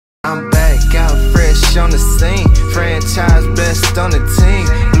fresh on the scene. Franchise best on the team.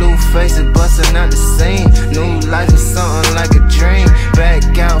 Blue faces busting out the scene. New life is something like a dream.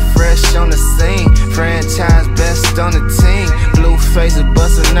 Back out fresh on the scene. Franchise best on the team. Blue faces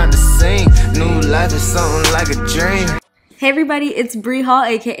busting out the scene. New life is something like a dream. Hey everybody, it's Bree Hall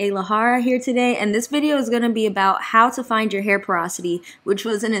aka Hara here today, and this video is going to be about how to find your hair porosity, which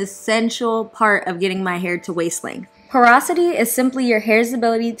was an essential part of getting my hair to waist length. Porosity is simply your hair's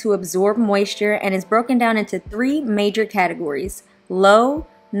ability to absorb moisture and is broken down into 3 major categories: low,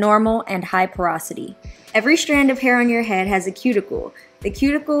 normal, and high porosity. Every strand of hair on your head has a cuticle. The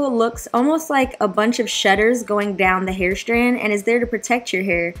cuticle looks almost like a bunch of shutters going down the hair strand and is there to protect your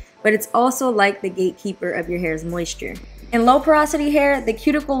hair, but it's also like the gatekeeper of your hair's moisture. In low porosity hair, the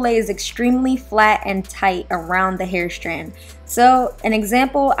cuticle lays extremely flat and tight around the hair strand. So, an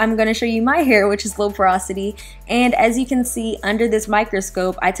example, I'm going to show you my hair, which is low porosity, and as you can see under this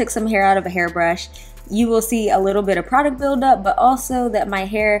microscope, I took some hair out of a hairbrush. You will see a little bit of product buildup, but also that my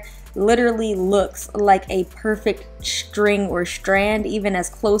hair literally looks like a perfect string or strand. Even as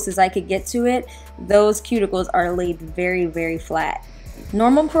close as I could get to it, those cuticles are laid very, very flat.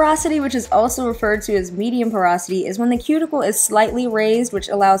 Normal porosity, which is also referred to as medium porosity, is when the cuticle is slightly raised, which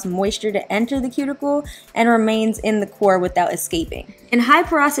allows moisture to enter the cuticle and remains in the core without escaping. In high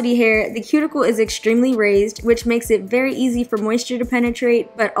porosity hair, the cuticle is extremely raised, which makes it very easy for moisture to penetrate,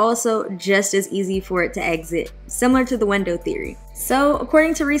 but also just as easy for it to exit, similar to the window theory. So,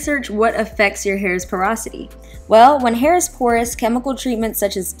 according to research, what affects your hair's porosity? Well, when hair is porous, chemical treatments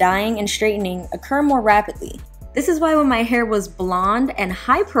such as dyeing and straightening occur more rapidly. This is why when my hair was blonde and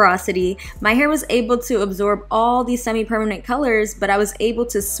high porosity, my hair was able to absorb all these semi-permanent colors, but I was able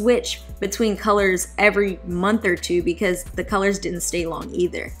to switch between colors every month or 2 because the colors didn't stay long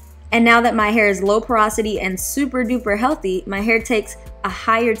either. And now that my hair is low porosity and super duper healthy, my hair takes a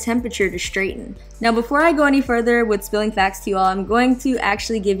higher temperature to straighten. Now before I go any further with spilling facts to you all, I'm going to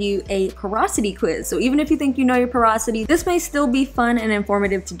actually give you a porosity quiz. So even if you think you know your porosity, this may still be fun and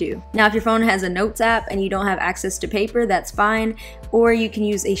informative to do. Now if your phone has a notes app and you don't have access to paper, that's fine. Or you can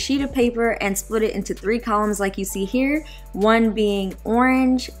use a sheet of paper and split it into 3 columns like you see here, 1 being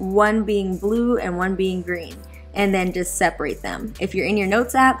orange, 1 being blue, and 1 being green. And then just separate them. If you're in your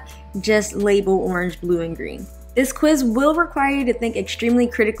notes app, just label orange, blue, and green. This quiz will require you to think extremely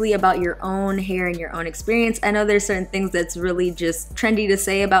critically about your own hair and your own experience. I know there's certain things that's really just trendy to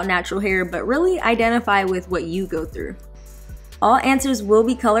say about natural hair, but really identify with what you go through. All answers will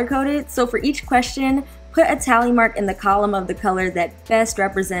be color-coded, so for each question, put a tally mark in the column of the color that best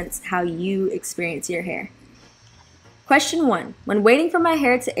represents how you experience your hair. Question 1. When waiting for my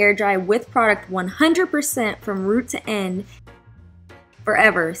hair to air dry with product 100% from root to end,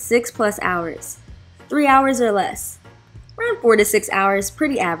 forever, 6+ hours, 3 hours or less, around 4 to 6 hours,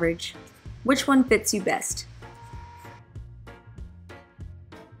 pretty average. Which one fits you best?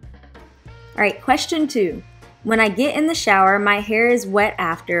 Alright, question 2. When I get in the shower, my hair is wet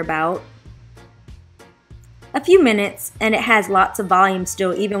after about a few minutes and it has lots of volume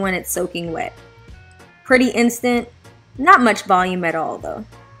still even when it's soaking wet. Pretty instant. Not much volume at all though.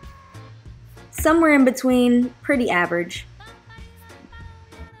 Somewhere in between, pretty average.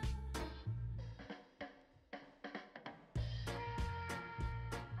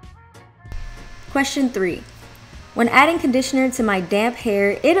 Question 3. When adding conditioner to my damp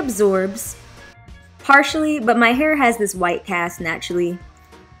hair, it absorbs partially, but my hair has this white cast naturally.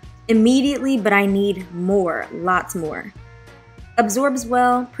 Immediately, but I need more, lots more. Absorbs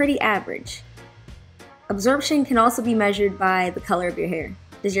well, pretty average. Absorption can also be measured by the color of your hair.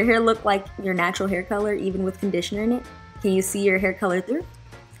 Does your hair look like your natural hair color even with conditioner in it? Can you see your hair color through?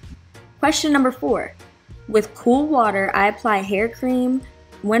 Question number 4. With cool water, I apply hair cream.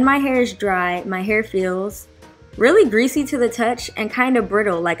 When my hair is dry, my hair feels really greasy to the touch and kind of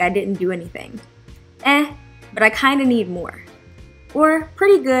brittle, like I didn't do anything. But I kind of need more. Or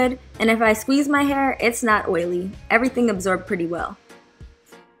pretty good, and if I squeeze my hair, it's not oily. Everything absorbed pretty well.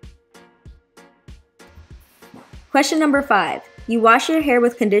 Question number 5. You wash your hair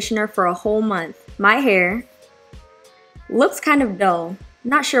with conditioner for a whole month. My hair looks kind of dull.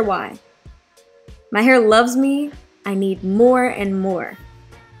 Not sure why. My hair loves me. I need more and more.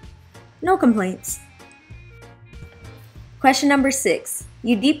 No complaints. Question number 6.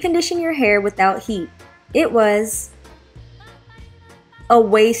 You deep condition your hair without heat. It was a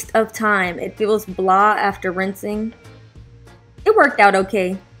waste of time. It feels blah after rinsing. It worked out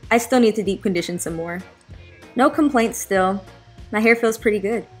okay. I still need to deep condition some more. No complaints still. My hair feels pretty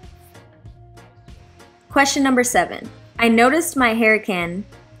good. Question number 7. I noticed my hair can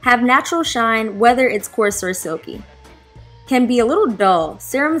have natural shine whether it's coarse or silky. Can be a little dull.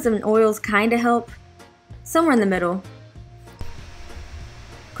 Serums and oils kinda help. somewhere in the middle.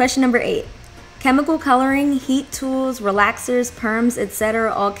 Question number 8. Chemical coloring, heat tools, relaxers, perms,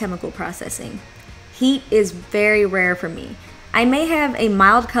 etc. all chemical processing. Heat is very rare for me. I may have a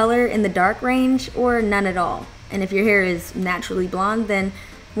mild color in the dark range or none at all. And if your hair is naturally blonde, then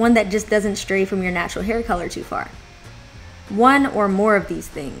one that just doesn't stray from your natural hair color too far. One or more of these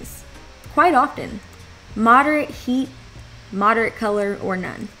things. Quite often. Moderate heat, moderate color, or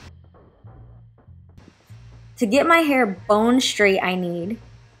none. To get my hair bone straight, I need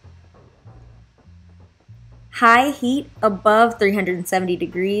high heat above 370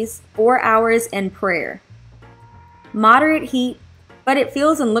 degrees, 4 hours, and prayer. Moderate heat, but it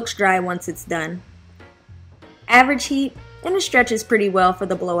feels and looks dry once it's done. Average heat, and it stretches pretty well for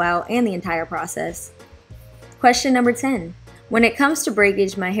the blowout and the entire process. Question number 10. When it comes to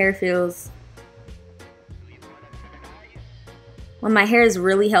breakage, my hair feels... When my hair is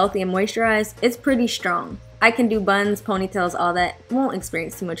really healthy and moisturized, it's pretty strong. I can do buns, ponytails, all that. Won't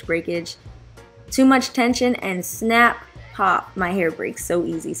experience too much breakage. Too much tension and snap, pop, my hair breaks so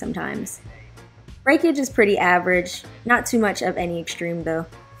easy sometimes. Breakage is pretty average, not too much of any extreme though.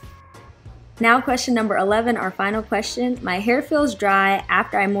 Now question number 11, our final question. My hair feels dry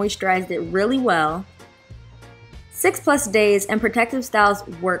after I moisturized it really well. 6+ days and protective styles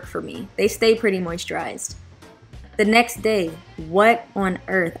work for me. They stay pretty moisturized. The next day, what on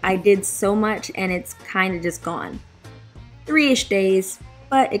earth? I did so much and it's kind of just gone. 3-ish days,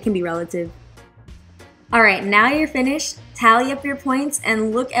 but it can be relative. Alright, now you're finished. Tally up your points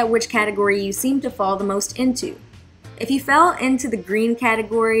and look at which category you seem to fall the most into. If you fell into the green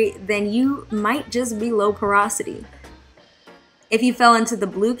category, then you might just be low porosity. If you fell into the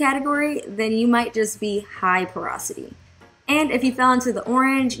blue category, then you might just be high porosity. And if you fell into the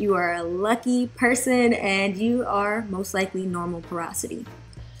orange, you are a lucky person and you are most likely normal porosity.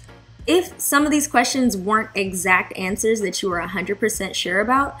 If some of these questions weren't exact answers that you are 100% sure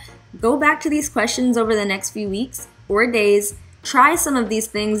about, go back to these questions over the next few weeks or days, try some of these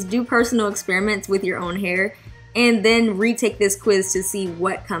things, do personal experiments with your own hair, and then retake this quiz to see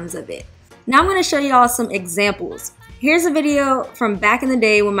what comes of it. Now I'm going to show y'all some examples. Here's a video from back in the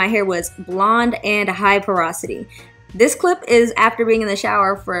day when my hair was blonde and high porosity. This clip is after being in the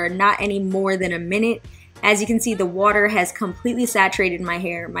shower for not any more than a minute. As you can see, the water has completely saturated my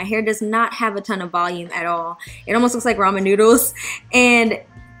hair. My hair does not have a ton of volume at all. It almost looks like ramen noodles. And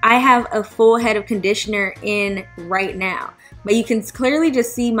I have a full head of conditioner in right now. But you can clearly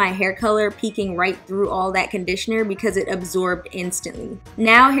just see my hair color peeking right through all that conditioner because it absorbed instantly.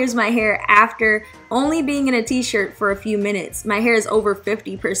 Now here's my hair after only being in a t-shirt for a few minutes. My hair is over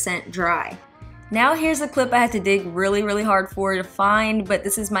 50% dry. Now here's a clip I had to dig really hard for to find, but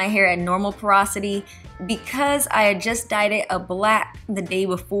this is my hair at normal porosity because I had just dyed it a black the day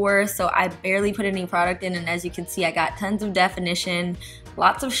before, so I barely put any product in, and as you can see, I got tons of definition,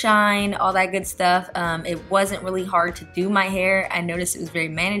 lots of shine, all that good stuff. It wasn't really hard to do my hair. I noticed it was very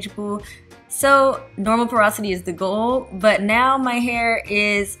manageable. So normal porosity is the goal, but now my hair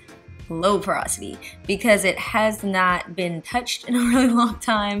is low porosity because it has not been touched in a really long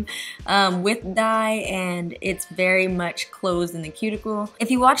time with dye, and it's very much closed in the cuticle.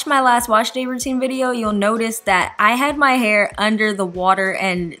 If you watched my last wash day routine video, you'll notice that I had my hair under the water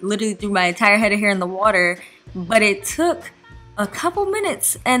and literally threw my entire head of hair in the water, but it took a couple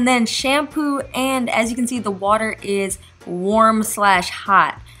minutes and then shampoo, and as you can see, the water is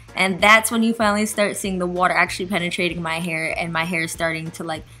warm/hot. And that's when you finally start seeing the water actually penetrating my hair, and my hair is starting to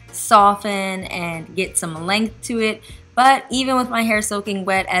like soften and get some length to it. But even with my hair soaking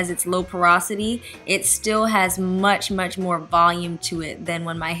wet as it's low porosity, it still has much more volume to it than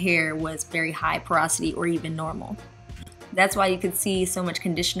when my hair was very high porosity or even normal. That's why you could see so much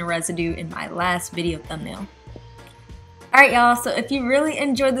conditioner residue in my last video thumbnail. Alright y'all, so if you really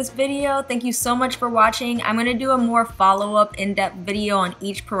enjoyed this video, thank you so much for watching. I'm going to do a more follow-up in-depth video on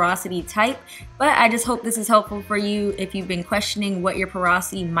each porosity type, but I just hope this is helpful for you if you've been questioning what your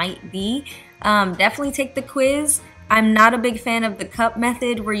porosity might be. Definitely take the quiz. I'm not a big fan of the cup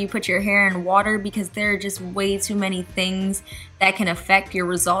method where you put your hair in water because there are just way too many things that can affect your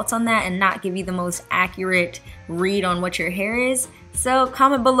results on that and not give you the most accurate read on what your hair is. So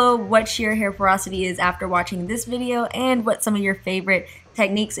comment below what your hair porosity is after watching this video and what some of your favorite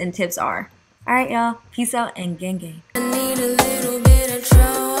techniques and tips are. Alright y'all, peace out and gang gang. I need a little bit of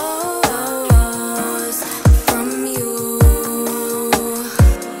trust from you.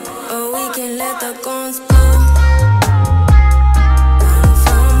 Oh, we can let the guns fly.